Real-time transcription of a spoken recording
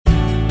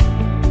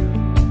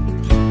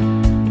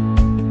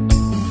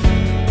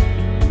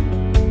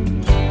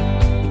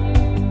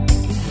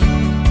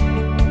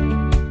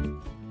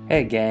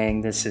Hey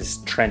gang, this is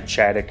Trent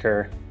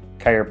Chadiker,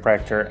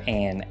 chiropractor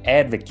and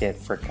advocate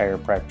for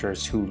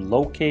chiropractors who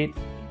locate,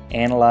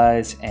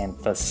 analyze, and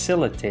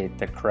facilitate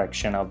the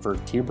correction of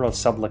vertebral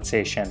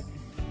subluxation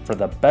for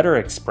the better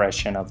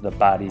expression of the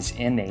body's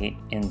innate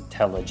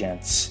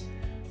intelligence.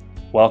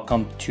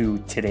 Welcome to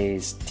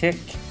today's Tick,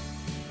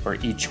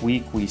 where each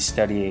week we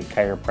study a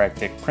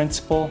chiropractic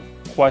principle,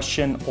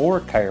 question,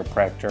 or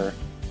chiropractor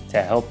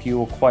to help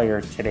you acquire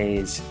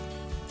today's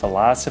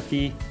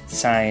philosophy,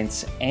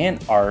 science,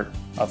 and art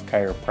of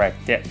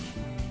chiropractic.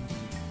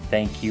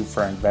 Thank you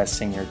for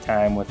investing your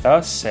time with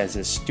us as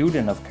a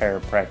student of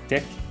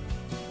chiropractic.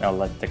 Now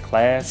let the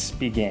class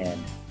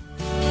begin.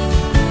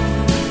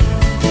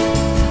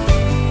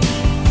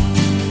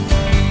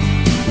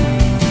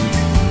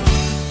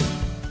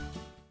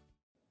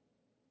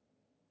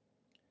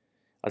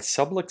 A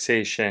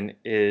subluxation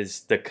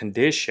is the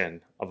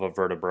condition of a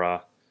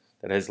vertebra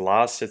that has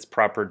lost its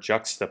proper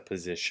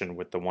juxtaposition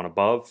with the one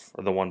above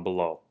or the one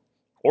below,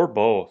 or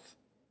both,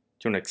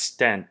 to an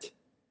extent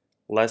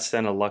less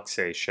than a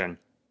luxation,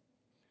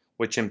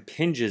 which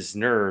impinges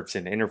nerves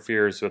and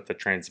interferes with the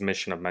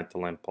transmission of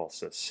mental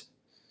impulses.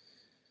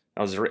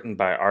 That was written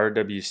by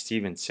R.W.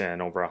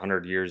 Stevenson over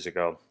 100 years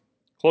ago,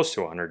 close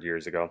to 100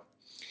 years ago.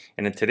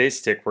 And in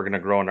today's Tick, we're going to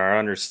grow in our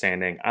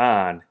understanding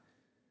on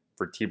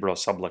vertebral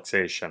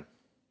subluxation.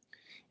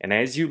 And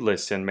as you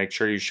listen, make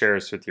sure you share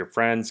this with your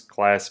friends,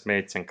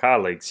 classmates, and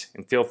colleagues,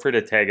 and feel free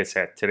to tag us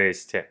at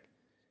today's Tick.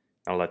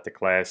 Now let the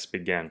class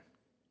begin.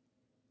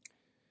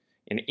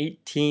 In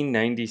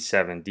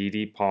 1897,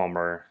 D.D.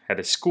 Palmer had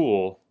a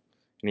school,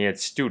 and he had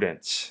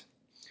students.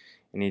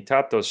 And he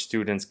taught those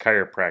students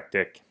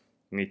chiropractic,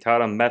 and he taught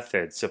them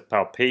methods of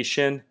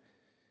palpation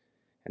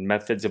and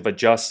methods of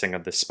adjusting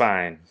of the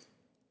spine.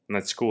 And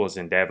that school is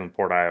in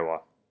Davenport, Iowa.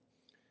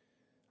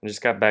 I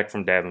just got back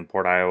from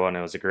Davenport, Iowa, and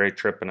it was a great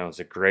trip, and it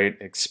was a great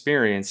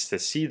experience to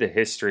see the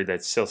history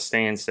that still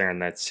stands there in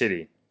that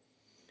city.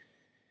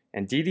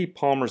 And D.D.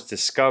 Palmer's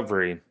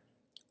discovery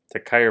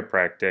to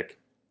chiropractic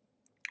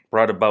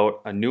brought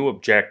about a new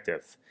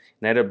objective.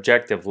 And that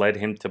objective led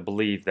him to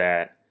believe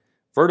that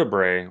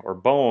vertebrae, or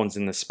bones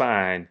in the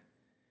spine,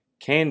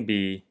 can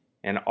be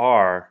and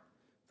are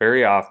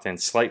very often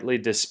slightly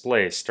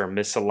displaced or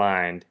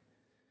misaligned,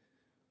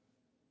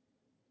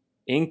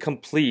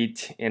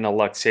 incomplete in a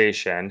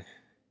luxation,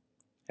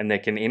 and they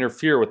can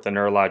interfere with the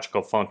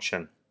neurological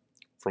function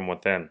from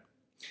within.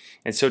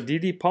 And so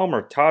D.D.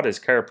 Palmer taught his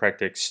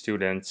chiropractic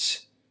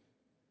students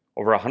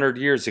over 100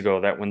 years ago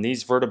that when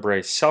these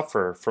vertebrae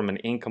suffer from an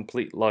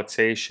incomplete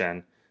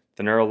luxation,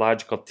 the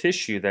neurological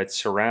tissue that's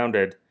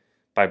surrounded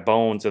by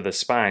bones of the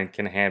spine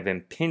can have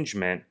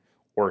impingement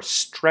or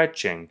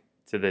stretching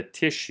to the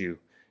tissue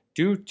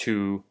due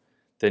to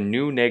the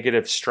new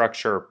negative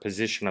structure or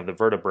position of the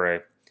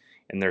vertebrae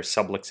in their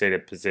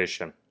subluxated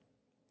position.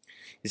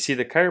 You see,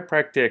 the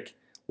chiropractic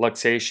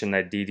luxation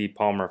that D.D.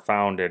 Palmer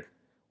founded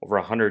over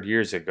 100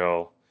 years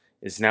ago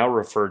is now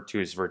referred to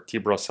as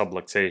vertebral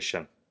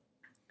subluxation.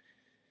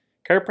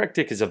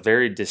 Chiropractic is a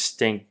very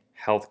distinct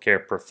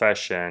healthcare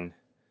profession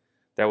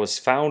that was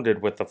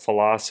founded with the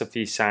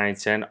philosophy,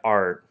 science, and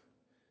art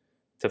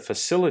to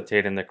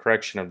facilitate in the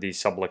correction of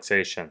these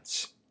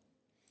subluxations.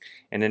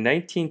 And in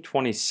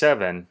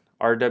 1927,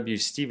 R.W.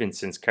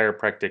 Stevenson's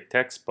chiropractic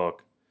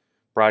textbook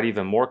brought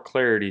even more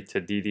clarity to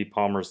D.D.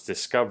 Palmer's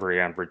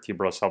discovery on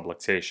vertebral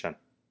subluxation.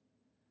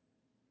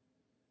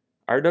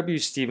 R.W.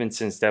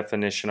 Stevenson's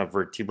definition of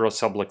vertebral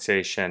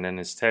subluxation in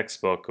his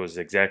textbook was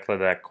exactly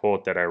that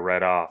quote that I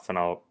read off, and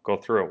I'll go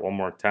through it one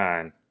more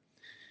time.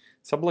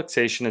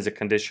 Subluxation is a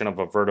condition of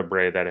a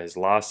vertebrae that has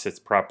lost its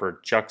proper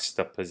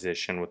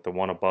juxtaposition with the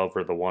one above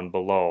or the one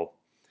below,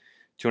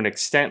 to an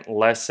extent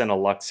less than a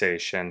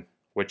luxation,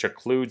 which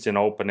occludes an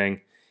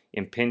opening,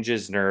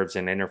 impinges nerves,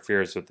 and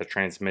interferes with the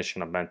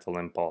transmission of mental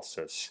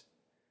impulses.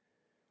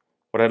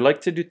 What I'd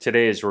like to do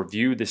today is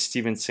review the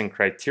Stevenson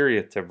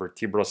criteria to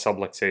vertebral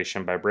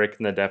subluxation by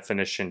breaking the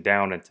definition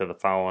down into the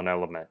following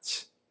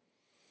elements.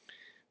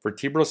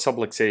 Vertebral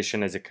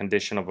subluxation is a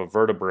condition of a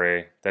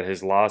vertebrae that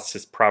has lost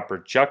its proper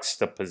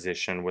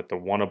juxtaposition with the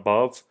one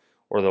above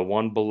or the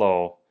one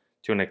below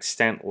to an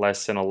extent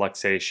less than a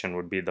luxation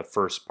would be the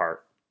first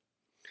part.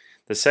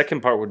 The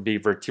second part would be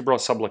vertebral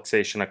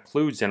subluxation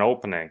occludes an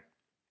opening.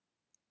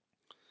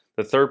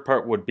 The third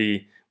part would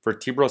be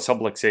vertebral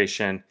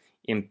subluxation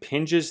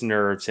impinges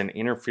nerves and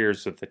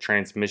interferes with the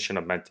transmission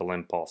of mental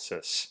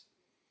impulses.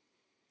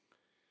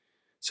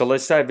 So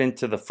let's dive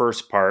into the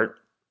first part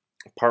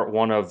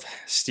one of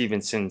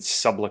Stevenson's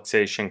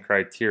subluxation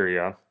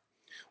criteria,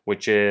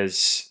 which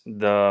is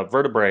the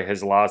vertebrae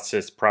has lost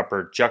its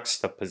proper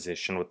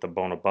juxtaposition with the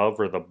bone above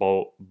or the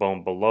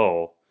bone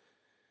below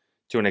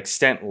to an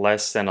extent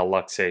less than a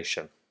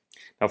luxation.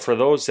 Now, for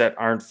those that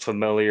aren't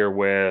familiar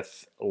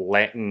with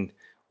Latin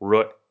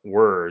root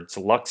words,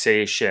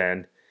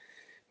 luxation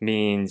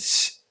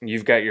means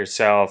you've got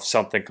yourself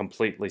something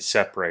completely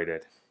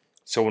separated.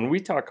 So when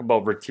we talk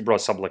about vertebral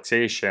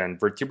subluxation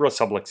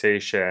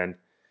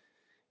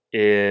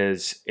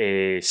is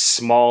a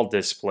small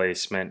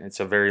displacement. It's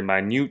a very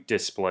minute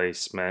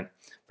displacement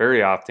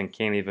very often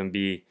can't even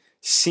be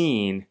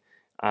seen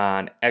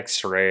on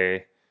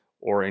X-ray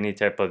or any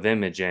type of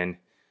imaging,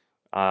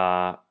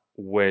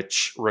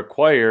 which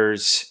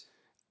requires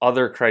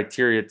other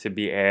criteria to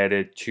be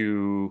added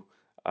to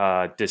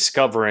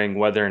discovering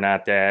whether or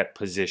not that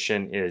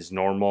position is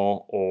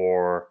normal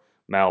or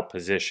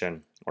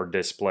malposition or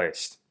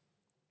displaced.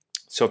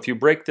 So if you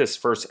break this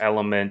first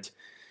element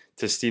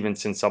to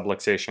Stephenson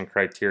subluxation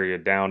criteria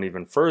down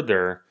even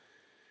further,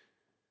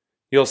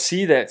 you'll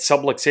see that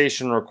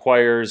subluxation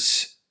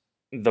requires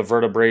the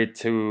vertebrae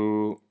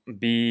to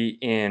be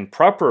in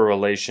proper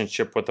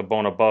relationship with a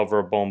bone above or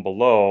a bone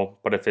below,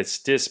 but if it's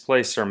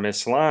displaced or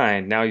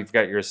misaligned, now you've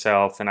got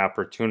yourself an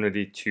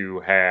opportunity to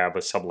have a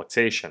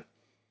subluxation.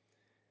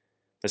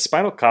 The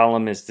spinal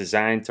column is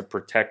designed to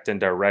protect and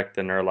direct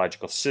the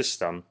neurological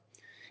system,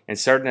 and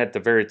starting at the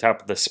very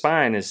top of the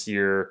spine is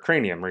your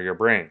cranium or your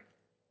brain.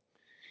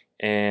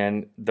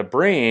 And the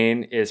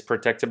brain is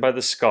protected by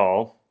the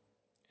skull,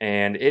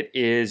 and it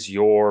is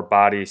your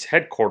body's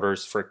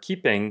headquarters for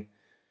keeping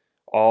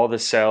all the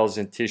cells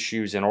and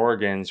tissues and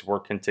organs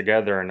working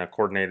together in a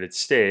coordinated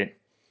state,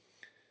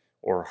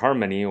 or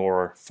harmony,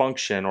 or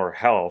function, or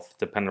health,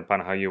 depending upon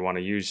how you want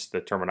to use the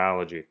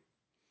terminology.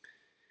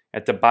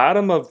 At the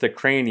bottom of the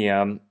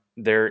cranium,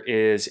 there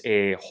is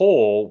a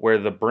hole where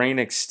the brain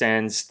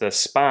extends the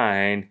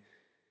spine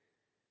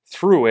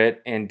through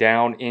it and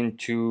down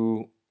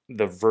into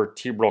the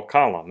vertebral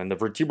column. And the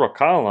vertebral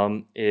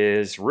column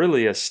is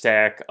really a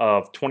stack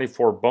of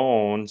 24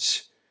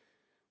 bones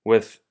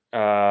with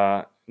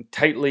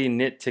tightly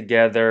knit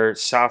together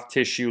soft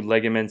tissue,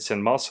 ligaments,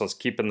 and muscles,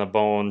 keeping the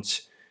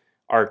bones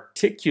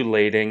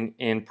articulating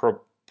in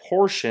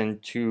proportion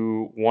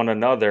to one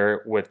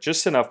another with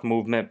just enough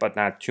movement but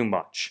not too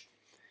much.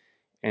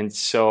 And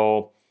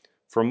so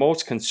for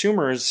most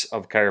consumers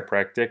of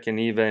chiropractic and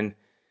even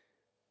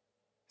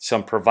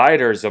some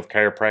providers of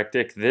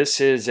chiropractic,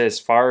 this is as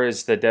far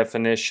as the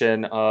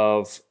definition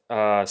of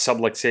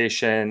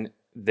subluxation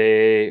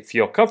they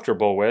feel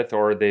comfortable with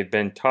or they've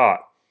been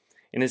taught.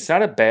 And it's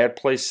not a bad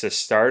place to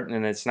start,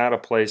 and it's not a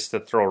place to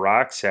throw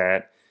rocks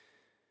at.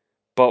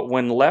 But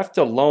when left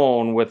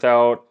alone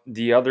without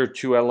the other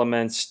two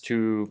elements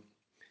to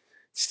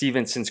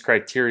Stephenson's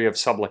criteria of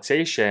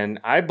subluxation,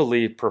 I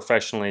believe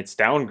professionally it's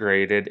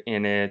downgraded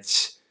in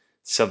its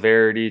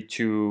severity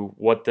to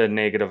what the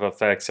negative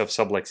effects of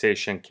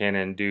subluxation can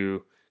and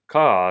do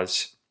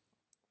cause,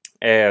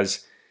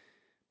 as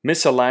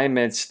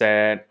misalignments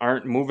that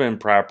aren't moving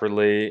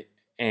properly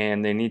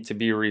and they need to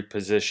be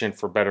repositioned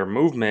for better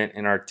movement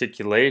and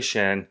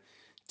articulation,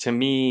 to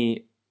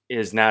me,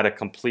 is not a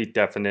complete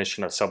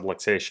definition of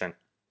subluxation.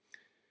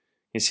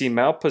 You see,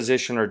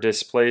 malposition or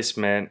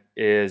displacement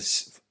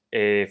is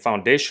a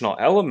foundational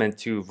element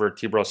to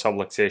vertebral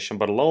subluxation,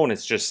 but alone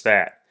it's just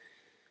that.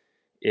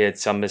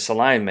 It's a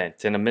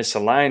misalignment, and a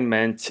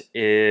misalignment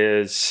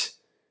is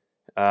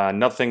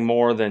nothing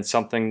more than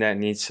something that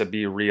needs to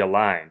be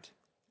realigned.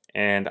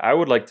 And I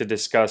would like to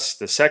discuss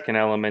the second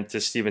element to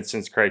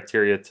Stephenson's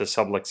criteria to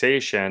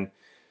subluxation,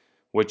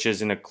 which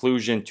is an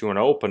occlusion to an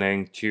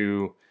opening,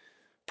 to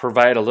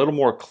provide a little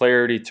more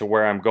clarity to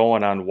where I'm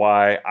going on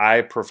why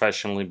I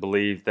professionally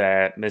believe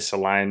that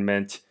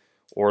misalignment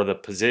or the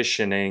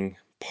positioning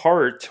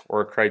part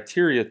or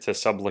criteria to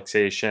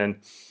subluxation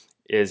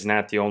is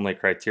not the only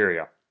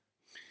criteria.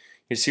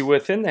 You see,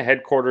 within the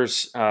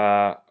headquarters to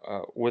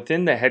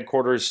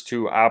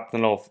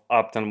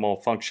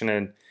optimal function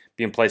and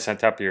being placed on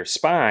top of your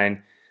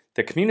spine,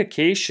 the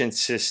communication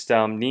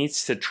system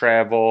needs to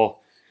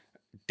travel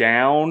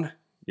down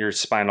your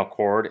spinal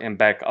cord and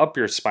back up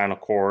your spinal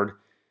cord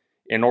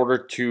in order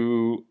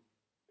to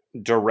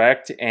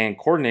direct and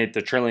coordinate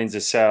the trillions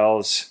of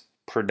cells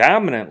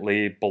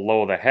predominantly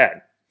below the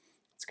head.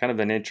 It's kind of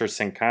an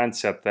interesting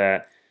concept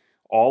that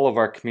all of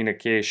our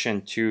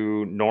communication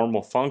to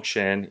normal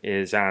function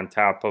is on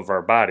top of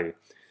our body,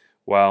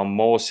 while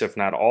most, if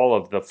not all,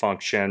 of the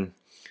function,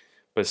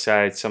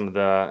 besides some of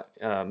the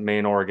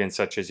main organs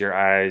such as your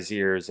eyes,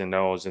 ears, and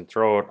nose and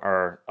throat,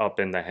 are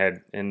up in the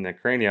head, in the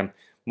cranium.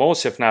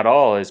 Most, if not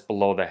all, is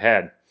below the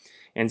head.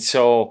 And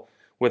so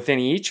within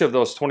each of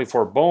those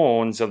 24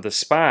 bones of the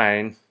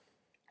spine,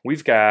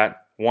 we've got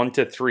 1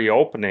 to 3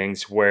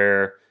 openings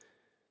where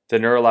the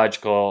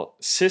neurological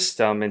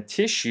system and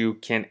tissue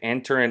can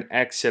enter and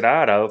exit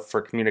out of for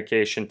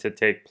communication to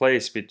take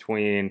place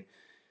between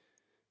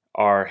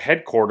our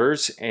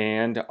headquarters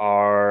and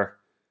our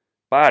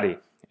body.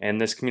 And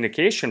this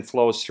communication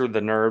flows through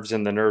the nerves,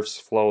 and the nerves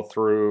flow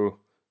through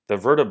the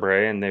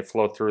vertebrae, and they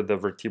flow through the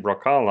vertebral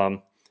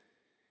column.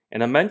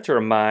 And a mentor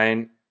of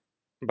mine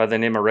by the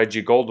name of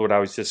Reggie Goldwood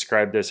always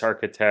described this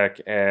architect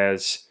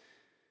as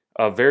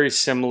a very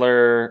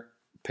similar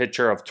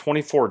picture of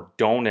 24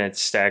 donuts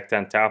stacked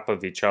on top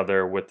of each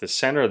other, with the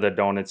center of the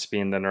donuts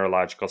being the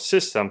neurological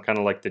system, kind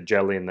of like the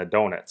jelly in the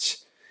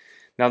donuts.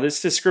 Now,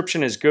 this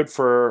description is good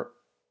for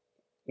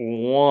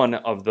one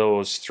of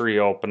those 3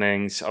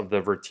 openings of the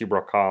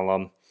vertebral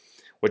column,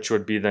 which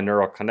would be the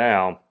neural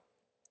canal.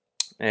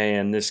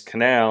 And this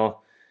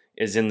canal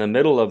is in the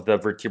middle of the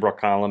vertebral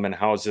column and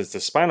houses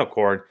the spinal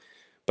cord.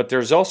 But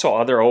there's also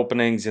other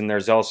openings, and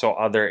there's also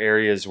other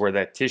areas where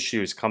that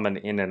tissue is coming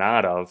in and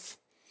out of.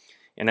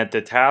 And at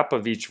the top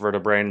of each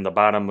vertebrae and the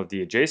bottom of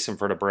the adjacent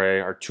vertebrae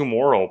are two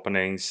more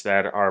openings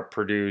that are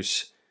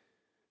produced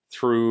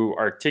through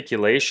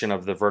articulation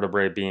of the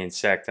vertebrae being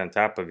stacked on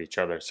top of each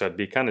other. So it'd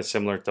be kind of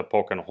similar to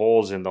poking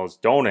holes in those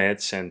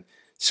donuts and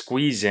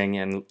squeezing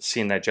and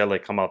seeing that jelly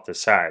come out the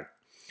side.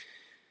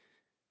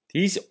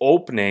 These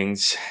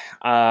openings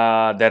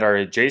that are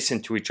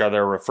adjacent to each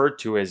other are referred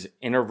to as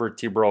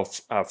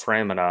intervertebral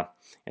foramina,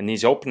 and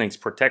these openings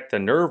protect the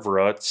nerve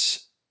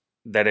roots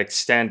that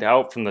extend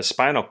out from the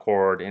spinal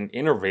cord and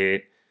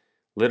innervate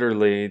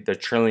literally the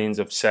trillions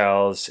of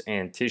cells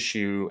and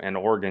tissue and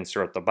organs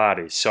throughout the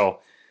body. So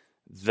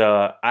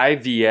the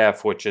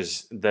IVF, which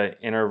is the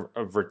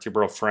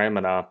intervertebral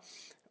foramina,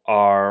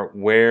 are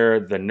where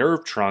the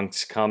nerve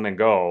trunks come and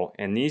go,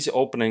 and these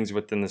openings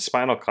within the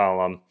spinal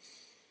column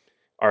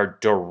are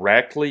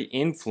directly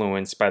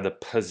influenced by the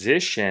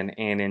position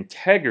and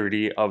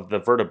integrity of the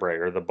vertebrae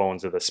or the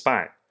bones of the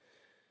spine.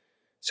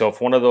 So if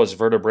one of those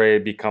vertebrae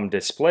become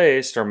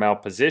displaced or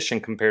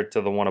malpositioned compared to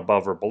the one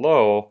above or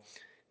below,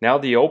 now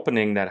the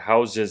opening that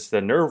houses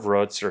the nerve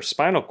roots or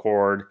spinal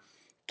cord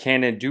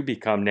can and do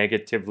become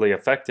negatively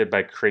affected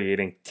by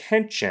creating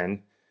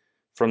tension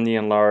from the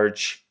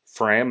enlarged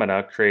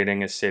foramina,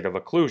 creating a state of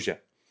occlusion.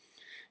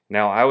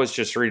 Now, I was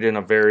just reading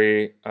a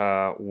very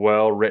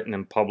well-written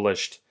and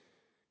published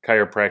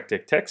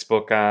chiropractic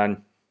textbook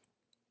on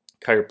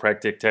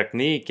chiropractic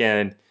technique,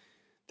 and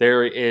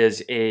there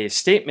is a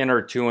statement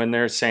or two in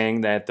there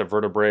saying that the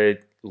vertebrae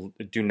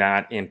do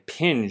not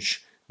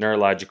impinge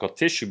neurological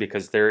tissue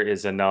because there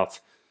is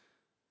enough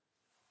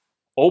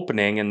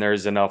opening and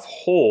there's enough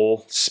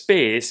hole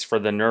space for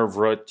the nerve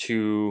root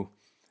to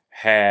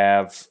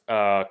have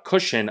a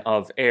cushion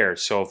of air.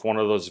 So if one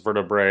of those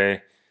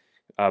vertebrae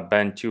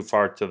bend too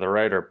far to the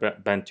right or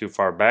bend too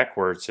far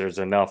backwards, there's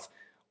enough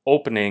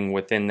opening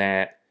within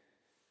that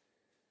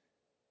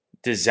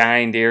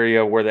designed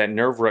area where that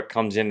nerve root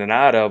comes in and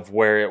out of,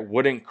 where it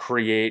wouldn't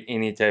create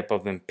any type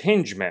of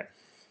impingement.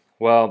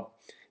 Well,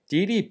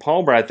 D.D.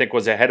 Palmer, I think,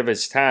 was ahead of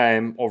his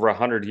time over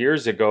 100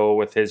 years ago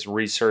with his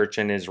research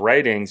and his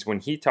writings when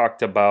he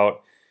talked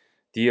about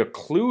the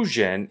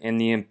occlusion,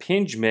 and the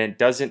impingement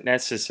doesn't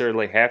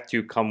necessarily have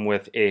to come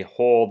with a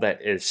hole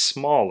that is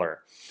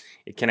smaller.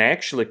 It can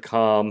actually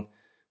come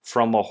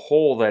from a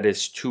hole that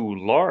is too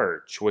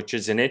large, which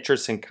is an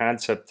interesting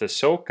concept to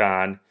soak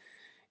on.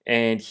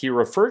 And he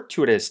referred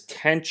to it as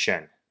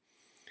tension.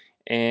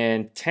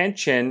 And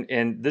tension,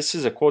 and this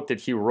is a quote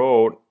that he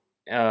wrote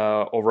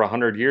over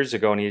 100 years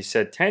ago, and he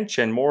said,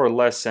 tension, more or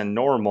less than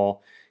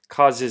normal,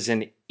 causes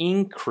an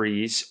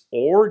increase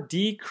or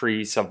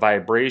decrease of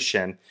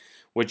vibration,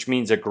 which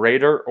means a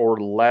greater or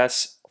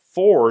less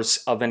force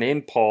of an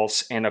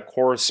impulse and a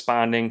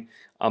corresponding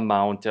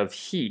amount of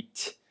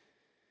heat.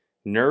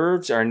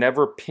 Nerves are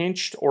never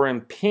pinched or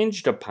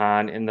impinged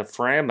upon in the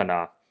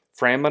foramina.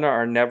 Foramina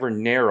are never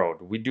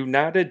narrowed. We do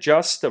not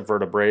adjust the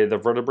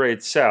vertebrae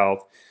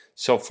itself.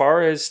 So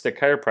far as the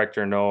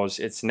chiropractor knows,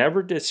 it's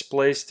never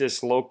displaced,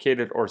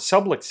 dislocated, or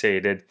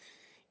subluxated.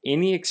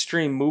 Any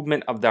extreme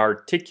movement of the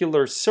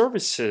articular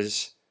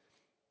surfaces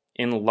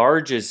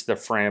enlarges the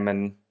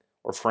foramen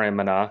or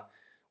foramina,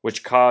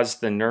 which cause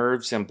the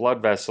nerves and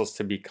blood vessels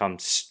to become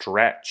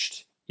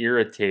stretched,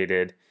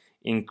 irritated,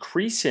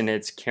 increasing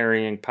its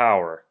carrying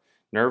power.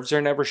 Nerves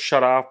are never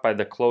shut off by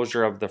the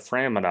closure of the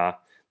foramina.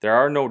 There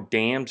are no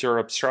dams or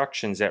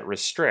obstructions that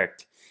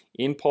restrict.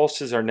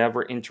 Impulses are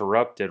never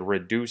interrupted,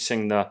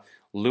 reducing the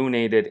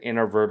lunated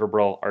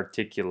intervertebral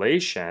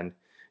articulation,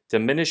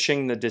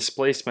 diminishing the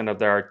displacement of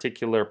the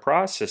articular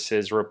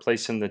processes,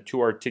 replacing the two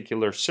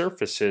articular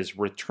surfaces,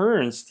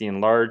 returns the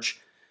enlarged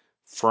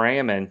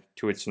foramen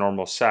to its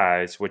normal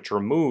size, which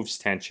removes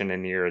tension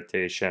and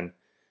irritation.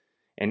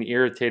 And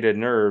irritated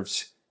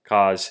nerves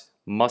cause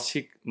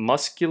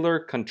muscular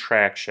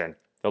contraction.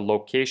 The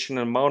location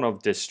and amount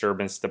of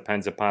disturbance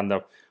depends upon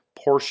the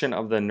portion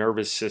of the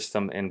nervous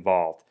system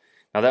involved.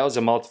 Now that was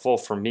a mouthful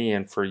for me,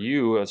 and for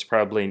you it was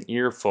probably an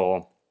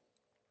earful.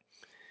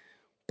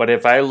 But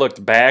if I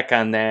looked back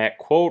on that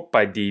quote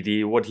by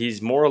D.D., what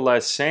he's more or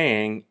less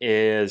saying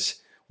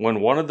is when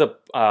one of the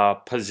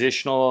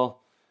positional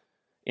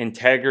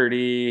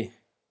integrity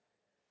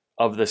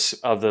of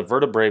the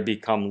vertebrae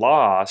become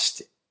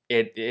lost,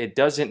 it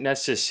doesn't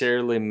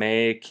necessarily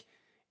make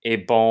a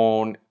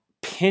bone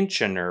pinch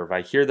a nerve.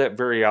 I hear that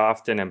very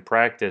often in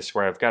practice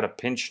where I've got a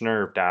pinched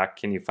nerve, doc.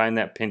 Can you find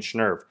that pinched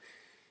nerve?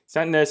 It's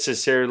not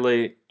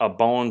necessarily a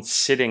bone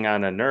sitting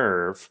on a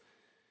nerve.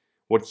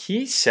 What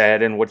he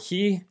said and what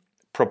he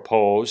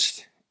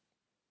proposed,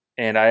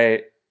 and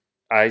I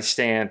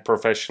stand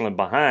professionally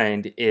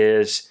behind,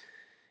 is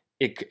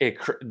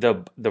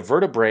the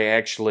vertebrae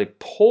actually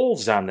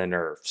pulls on the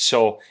nerve.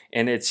 So,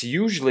 and it's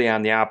usually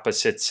on the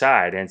opposite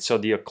side. And so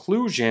the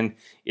occlusion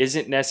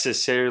isn't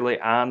necessarily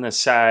on the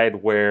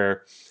side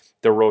where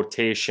the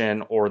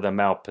rotation or the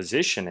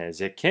malposition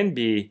is. It can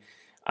be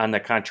on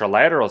the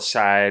contralateral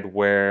side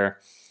where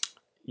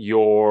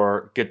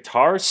your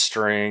guitar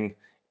string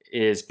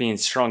is being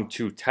strung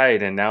too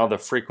tight, and now the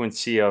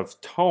frequency of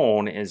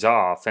tone is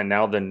off, and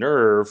now the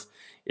nerve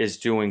is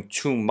doing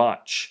too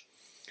much.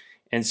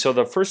 And so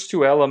the first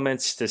two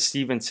elements to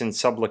Stevenson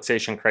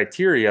subluxation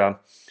criteria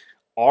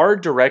are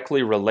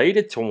directly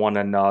related to one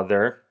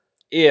another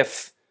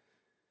if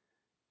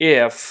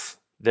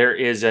there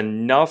is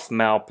enough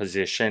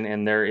malposition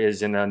and there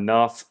is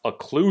enough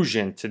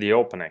occlusion to the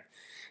opening.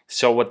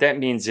 So what that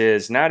means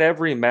is not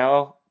every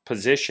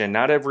malposition,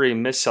 not every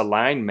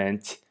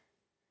misalignment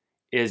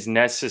is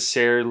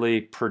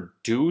necessarily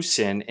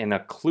producing an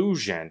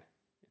occlusion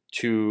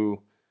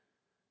to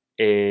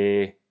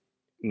a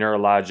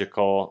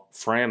neurological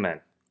foramen,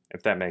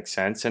 if that makes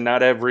sense. And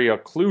not every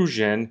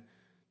occlusion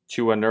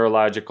to a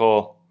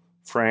neurological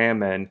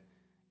foramen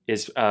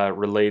is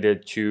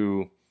related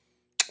to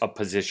a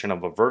position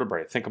of a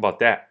vertebrae. Think about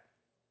that.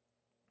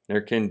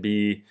 There can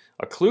be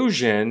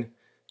occlusion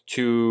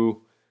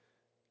to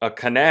a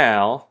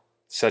canal,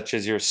 such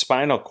as your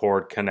spinal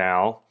cord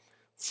canal,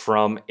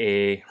 from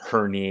a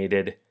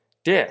herniated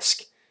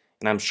disc.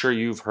 And I'm sure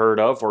you've heard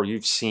of, or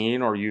you've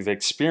seen, or you've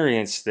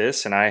experienced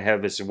this, and I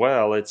have as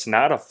well. It's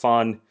not a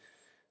fun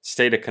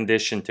state of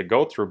condition to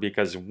go through,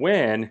 because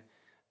when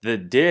the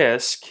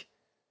disc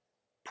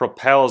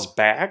propels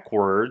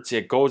backwards,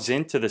 it goes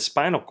into the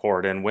spinal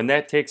cord. And when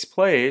that takes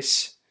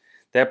place,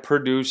 that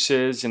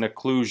produces an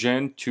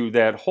occlusion to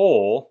that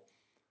hole,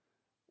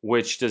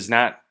 which does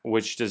not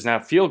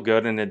feel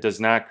good, and it does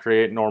not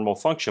create normal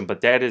function.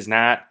 But that is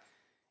not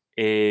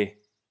a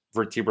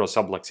vertebral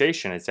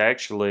subluxation. It's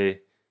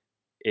actually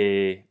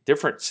a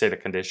different state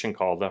of condition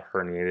called a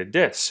herniated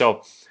disc.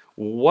 So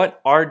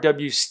what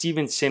R.W.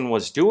 Stevenson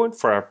was doing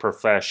for our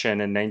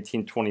profession in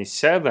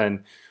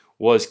 1927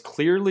 was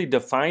clearly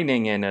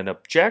defining an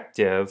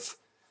objective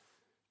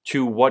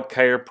to what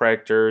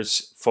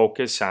chiropractors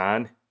focus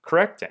on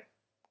correcting,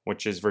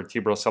 which is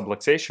vertebral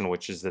subluxation,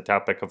 which is the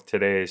topic of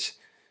today's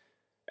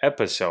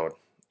episode.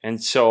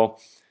 And so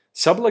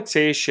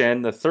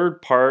subluxation, the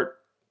third part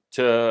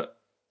to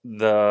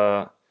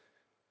the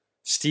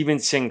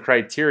Stevenson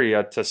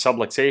criteria to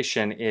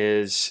subluxation,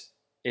 is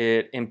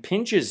it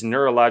impinges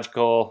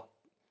neurological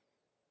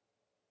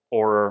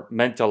or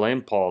mental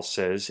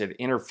impulses. It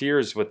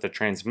interferes with the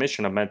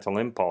transmission of mental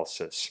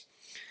impulses.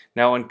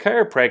 Now, in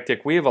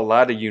chiropractic, we have a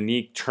lot of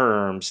unique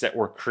terms that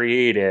were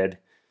created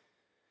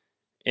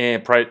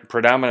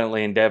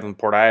predominantly in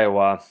Davenport,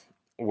 Iowa,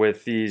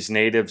 with these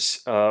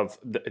natives of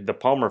the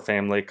Palmer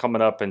family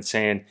coming up and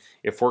saying,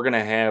 if we're going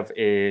to have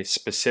a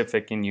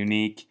specific and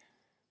unique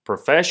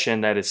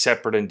profession that is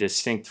separate and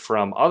distinct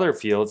from other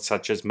fields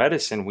such as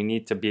medicine, we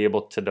need to be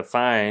able to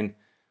define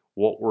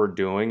what we're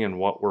doing and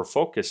what we're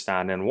focused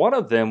on. And one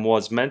of them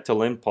was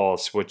mental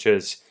impulse, which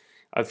is,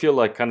 I feel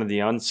like, kind of the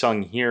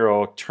unsung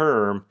hero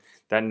term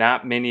that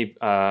not many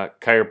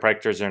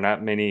chiropractors or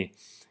not many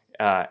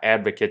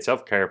advocates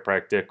of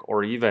chiropractic,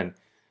 or even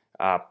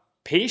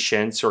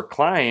patients or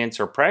clients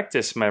or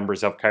practice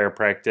members of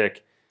chiropractic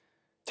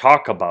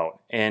talk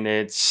about. And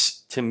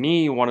it's, to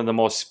me, one of the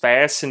most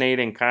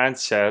fascinating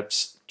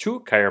concepts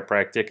to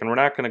chiropractic. And we're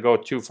not going to go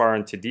too far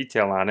into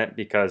detail on it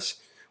because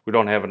we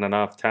don't have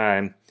enough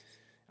time.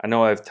 I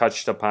know I've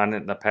touched upon it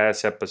in the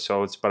past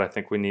episodes, but I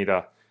think we need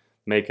to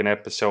make an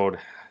episode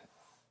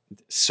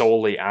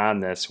solely on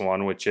this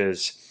one, which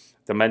is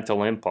the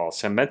mental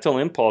impulse. And mental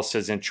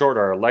impulses, in short,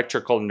 are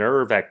electrical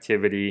nerve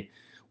activity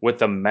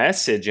with a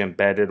message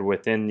embedded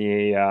within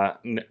the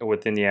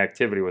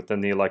activity,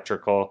 within the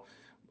electrical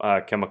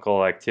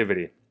chemical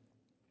activity.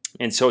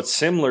 And so it's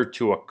similar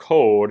to a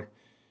code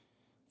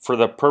for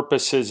the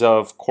purposes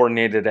of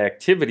coordinated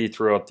activity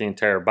throughout the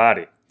entire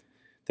body.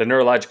 The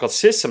neurological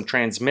system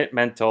transmit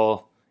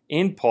mental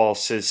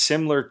impulses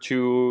similar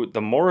to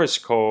the Morse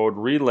code,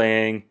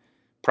 relaying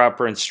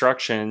proper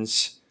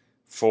instructions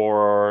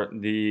for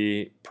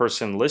the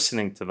person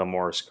listening to the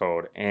Morse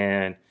code.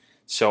 And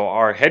so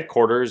our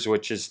headquarters,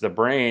 which is the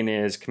brain,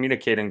 is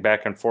communicating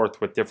back and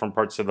forth with different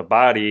parts of the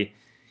body.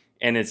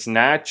 And it's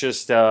not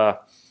just a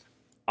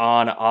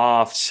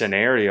on-off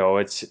scenario.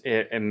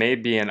 It may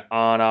be an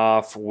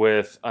on-off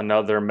with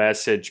another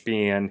message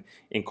being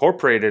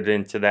incorporated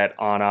into that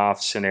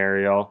on-off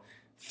scenario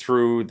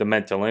through the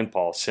mental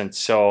impulse. And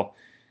so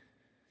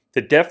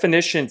the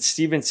definition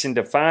Stevenson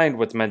defined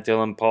with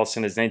mental impulse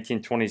in his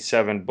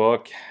 1927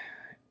 book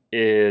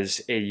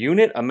is a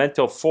unit of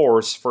mental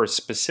force for a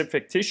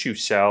specific tissue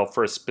cell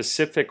for a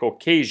specific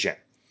occasion,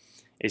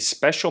 a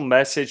special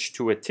message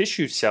to a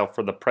tissue cell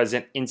for the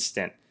present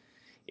instant.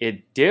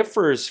 It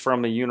differs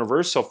from a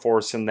universal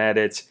force in that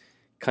it's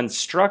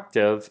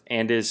constructive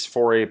and is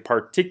for a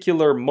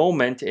particular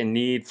moment and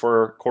need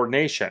for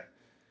coordination,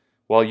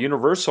 while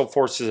universal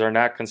forces are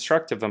not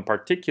constructive in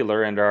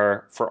particular and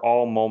are for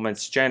all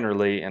moments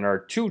generally and are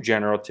too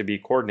general to be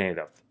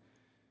coordinative.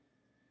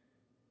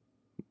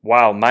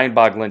 Wow,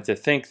 mind-boggling to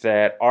think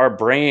that our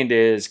brain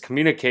is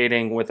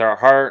communicating with our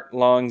heart,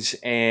 lungs,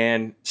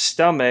 and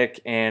stomach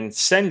and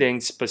sending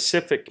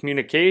specific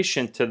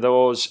communication to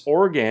those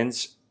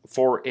organs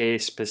for a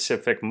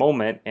specific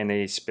moment and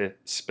a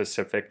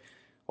specific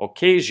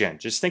occasion.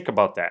 Just think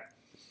about that.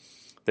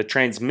 The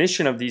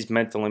transmission of these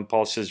mental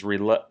impulses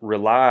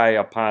rely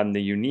upon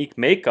the unique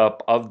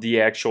makeup of the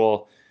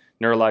actual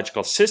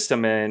neurological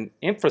system and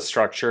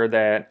infrastructure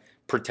that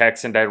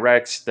protects and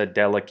directs the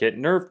delicate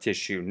nerve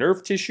tissue.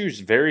 Nerve tissue is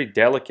very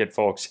delicate,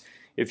 folks.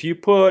 If you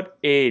put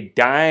a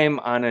dime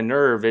on a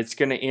nerve, it's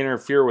going to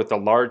interfere with a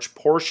large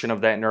portion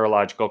of that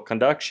neurological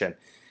conduction.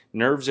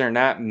 Nerves are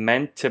not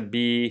meant to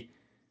be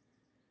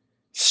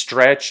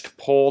stretched,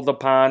 pulled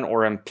upon,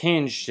 or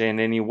impinged in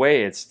any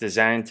way. It's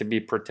designed to be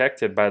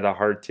protected by the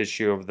hard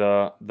tissue of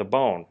the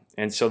bone.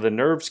 And so the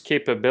nerve's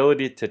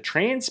capability to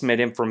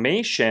transmit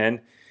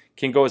information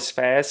can go as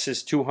fast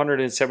as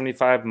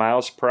 275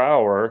 miles per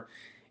hour,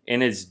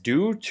 and it's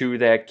due to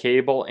that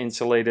cable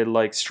insulated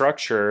like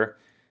structure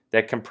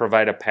that can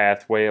provide a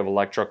pathway of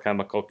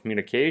electrochemical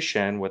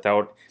communication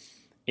without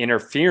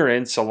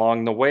interference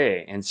along the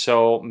way. And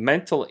so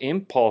mental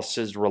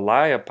impulses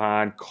rely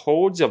upon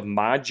codes of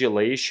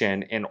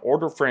modulation in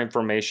order for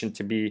information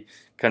to be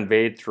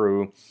conveyed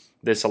through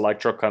this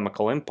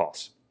electrochemical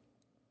impulse.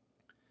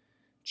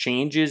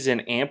 Changes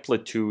in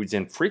amplitudes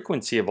and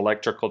frequency of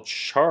electrical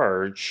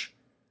charge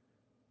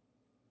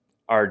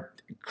are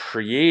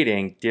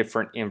creating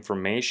different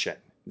information.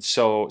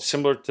 So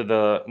similar to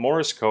the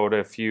Morse code,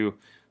 if you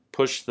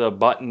push the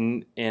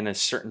button in a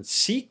certain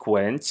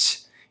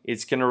sequence,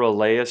 it's going to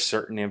relay a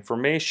certain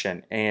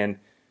information. And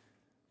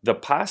the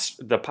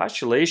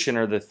postulation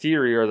or the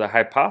theory or the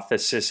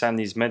hypothesis on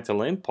these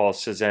mental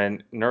impulses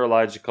and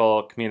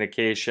neurological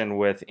communication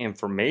with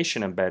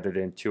information embedded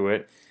into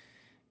it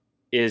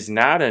is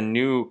not a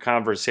new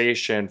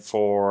conversation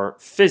for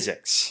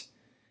physics.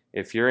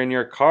 If you're in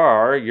your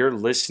car, you're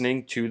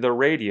listening to the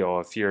radio.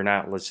 If you're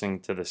not listening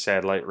to the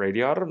satellite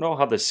radio, I don't know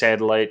how the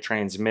satellite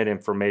transmit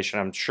information.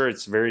 I'm sure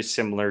it's very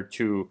similar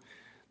to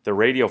the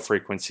radio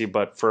frequency,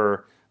 but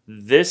for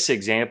this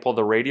example,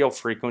 the radio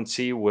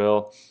frequency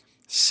will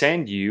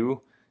send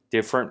you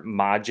different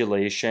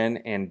modulation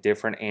and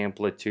different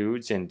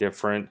amplitudes and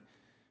different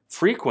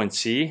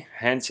frequency,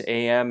 hence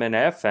AM and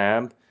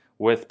FM,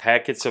 with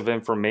packets of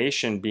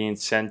information being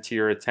sent to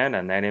your antenna.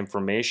 And that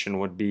information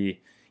would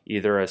be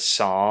either a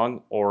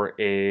song or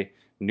a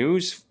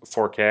news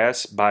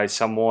forecast by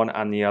someone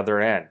on the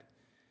other end.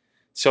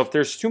 So if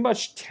there's too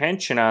much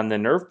tension on the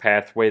nerve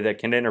pathway that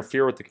can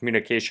interfere with the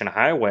communication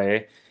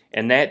highway,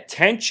 and that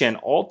tension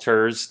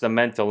alters the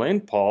mental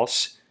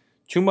impulse,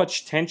 too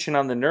much tension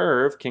on the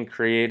nerve can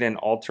create an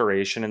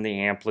alteration in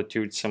the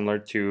amplitude similar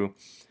to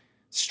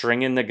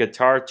stringing the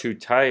guitar too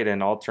tight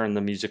and altering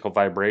the musical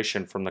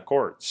vibration from the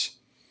chords.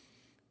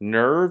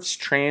 Nerves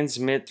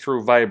transmit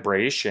through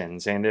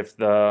vibrations, and if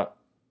the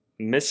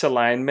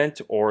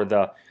misalignment or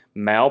the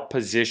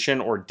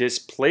malposition or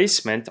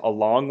displacement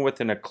along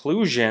with an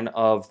occlusion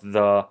of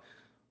the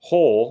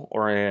whole,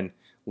 or in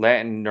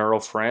Latin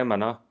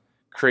neuroforamina,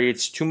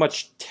 creates too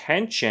much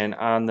tension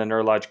on the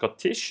neurological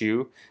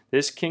tissue,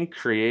 this can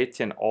create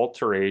an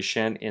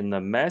alteration in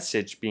the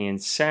message being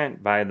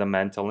sent by the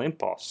mental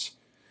impulse.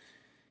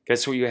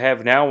 Guess what you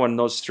have now when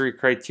those three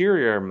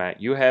criteria are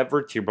met? You have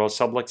vertebral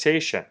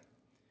subluxation.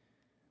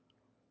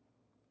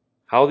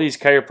 How these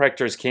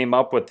chiropractors came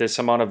up with this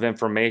amount of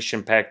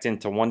information packed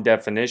into one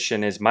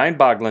definition is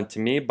mind-boggling to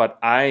me, but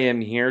I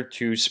am here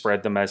to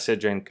spread the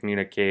message and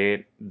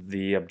communicate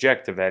the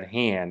objective at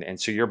hand. And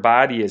so your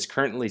body is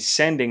currently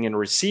sending and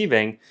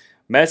receiving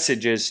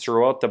messages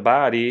throughout the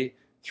body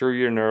through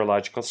your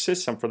neurological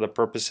system for the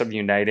purpose of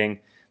uniting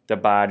the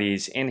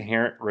body's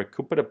inherent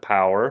recuperative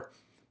power,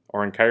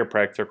 or in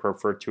chiropractic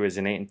referred to as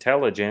innate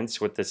intelligence,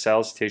 with the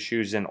cells,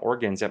 tissues, and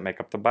organs that make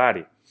up the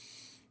body.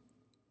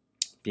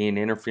 Being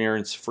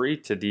interference-free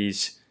to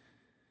these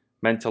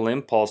mental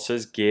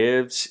impulses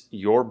gives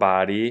your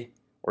body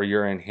or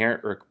your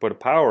inherent recuperative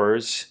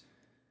powers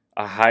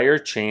a higher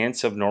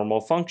chance of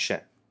normal function.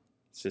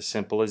 It's as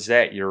simple as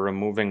that. You're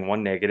removing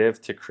one negative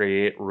to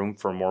create room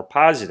for more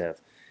positive.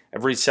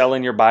 Every cell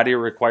in your body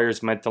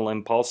requires mental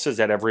impulses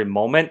at every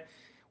moment,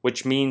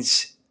 which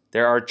means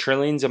there are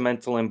trillions of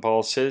mental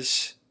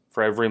impulses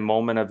for every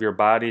moment of your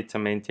body to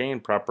maintain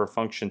proper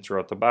function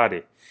throughout the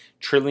body.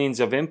 Trillions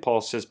of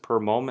impulses per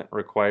moment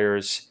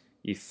requires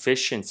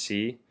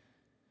efficiency,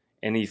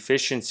 and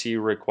efficiency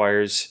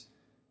requires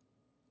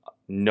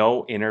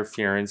no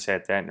interference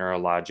at that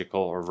neurological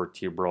or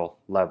vertebral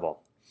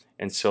level.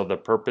 And so the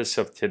purpose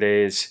of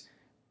today's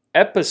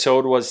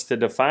episode was to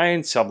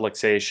define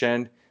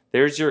subluxation.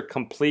 There's your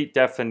complete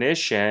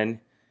definition,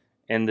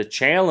 and the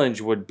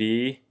challenge would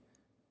be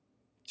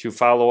to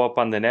follow up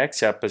on the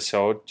next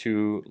episode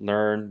to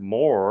learn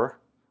more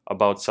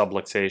about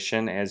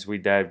subluxation as we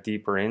dive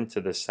deeper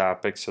into this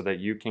topic so that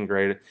you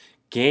can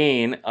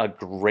gain a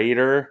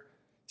greater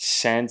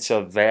sense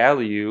of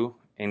value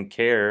and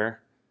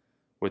care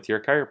with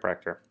your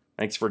chiropractor.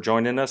 Thanks for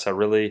joining us. I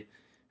really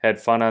had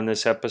fun on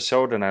this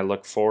episode, and I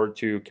look forward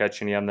to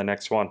catching you on the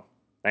next one.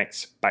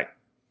 Thanks. Bye.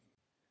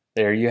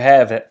 There you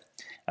have it.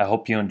 I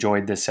hope you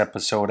enjoyed this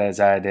episode as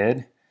I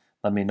did.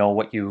 Let me know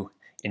what you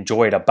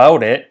enjoyed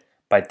about it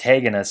by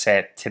tagging us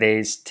at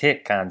Today's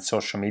Tick on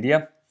social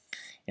media.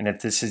 And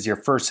if this is your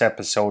first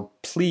episode,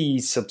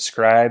 please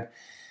subscribe,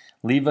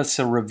 Leave us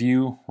a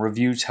review.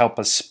 Reviews help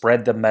us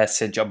spread the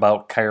message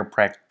about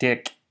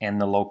chiropractic and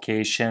the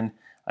location,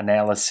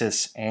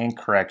 analysis, and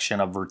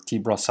correction of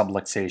vertebral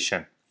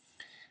subluxation.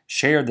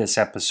 Share this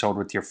episode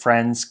with your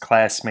friends,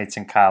 classmates,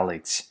 and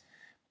colleagues.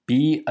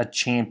 Be a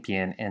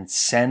champion and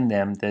send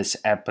them this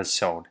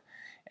episode.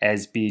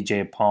 As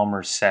B.J.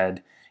 Palmer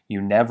said,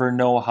 you never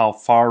know how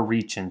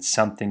far-reaching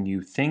something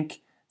you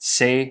think,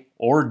 say,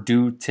 or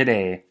do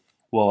today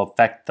will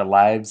affect the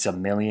lives of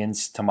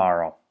millions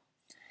tomorrow.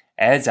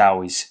 As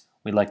always,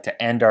 we like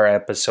to end our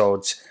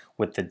episodes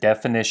with the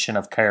definition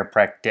of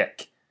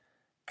chiropractic.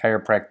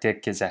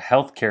 Chiropractic is a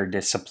healthcare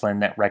discipline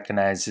that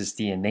recognizes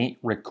the innate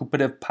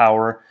recuperative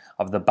power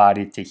of the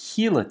body to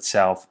heal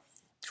itself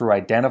through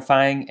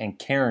identifying and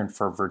caring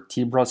for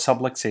vertebral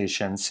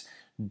subluxations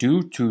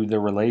due to the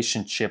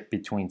relationship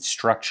between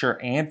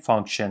structure and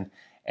function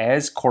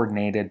as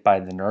coordinated by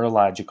the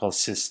neurological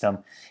system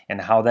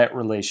and how that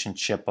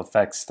relationship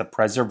affects the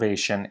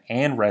preservation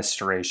and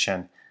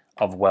restoration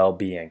of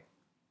well-being.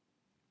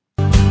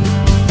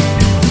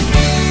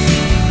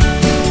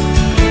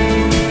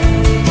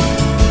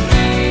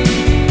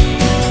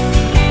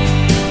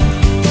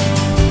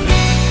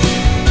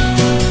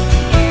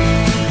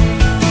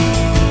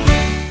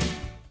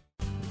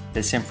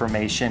 This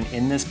information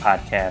in this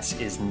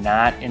podcast is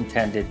not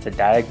intended to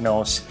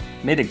diagnose,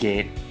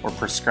 mitigate, or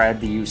prescribe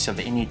the use of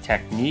any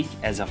technique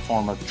as a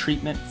form of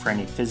treatment for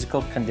any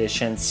physical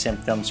conditions,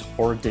 symptoms,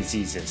 or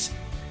diseases.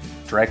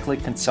 Directly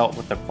consult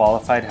with a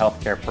qualified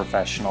healthcare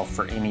professional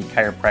for any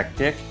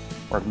chiropractic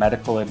or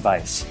medical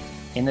advice.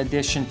 In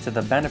addition to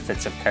the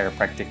benefits of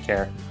chiropractic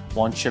care,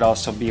 one should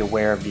also be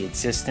aware of the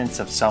existence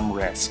of some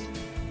risk.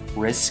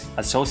 Risks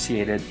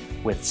associated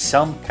with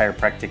some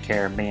chiropractic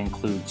care may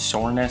include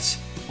soreness,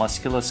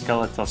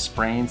 musculoskeletal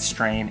sprain,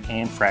 strain,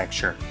 and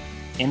fracture.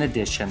 In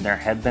addition, there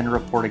have been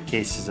reported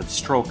cases of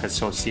stroke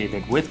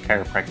associated with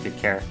chiropractic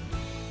care.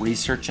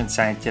 Research and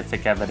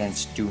scientific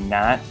evidence do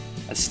not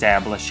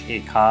establish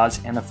a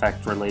cause and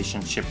effect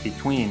relationship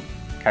between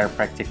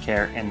chiropractic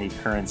care and the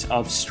occurrence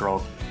of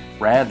stroke.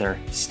 Rather,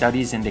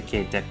 studies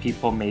indicate that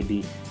people may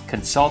be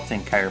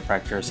consulting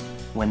chiropractors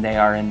when they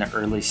are in the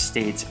early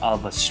states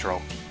of a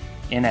stroke.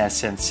 In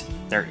essence,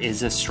 there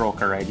is a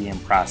stroke already in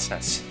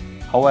process.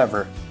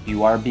 However,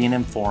 you are being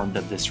informed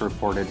of this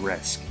reported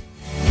risk.